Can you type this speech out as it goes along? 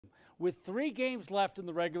With 3 games left in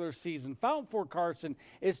the regular season, Fountain Fort Carson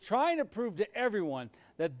is trying to prove to everyone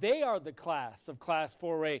that they are the class of Class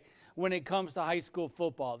 4A when it comes to high school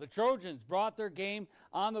football. The Trojans brought their game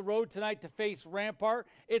on the road tonight to face Rampart.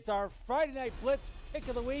 It's our Friday Night Blitz pick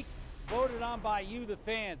of the week, voted on by you, the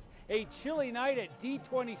fans. A chilly night at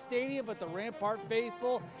D20 Stadium, but the Rampart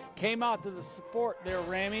faithful came out to the support their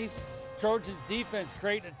Rammies. Trojans defense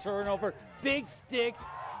creating a turnover. Big stick,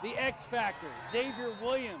 the X Factor, Xavier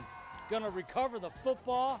Williams, going to recover the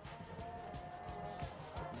football.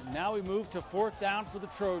 And now we move to 4th down for the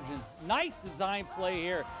Trojans. Nice design play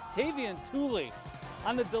here. Tavian Tooley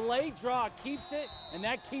on the delayed draw keeps it, and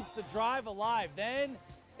that keeps the drive alive. Then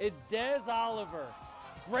it's Des Oliver.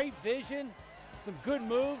 Great vision, some good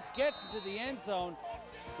moves, gets into the end zone.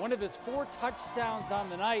 One of his 4 touchdowns on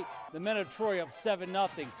the night. The men of Troy up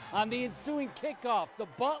 7-0. On the ensuing kickoff, the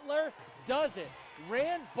Butler does it.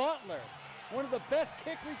 Rand Butler, one of the best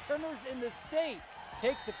kick returners in the state,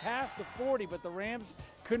 takes it past the 40, but the Rams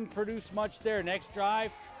couldn't produce much there. Next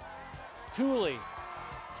drive, Tooley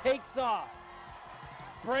takes off,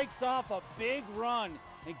 breaks off a big run,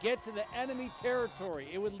 and gets into enemy territory.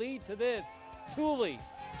 It would lead to this. Tooley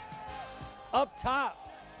up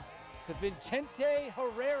top to Vicente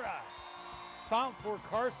Herrera. Fountain Fort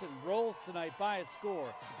Carson rolls tonight by a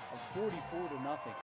score of 44-0.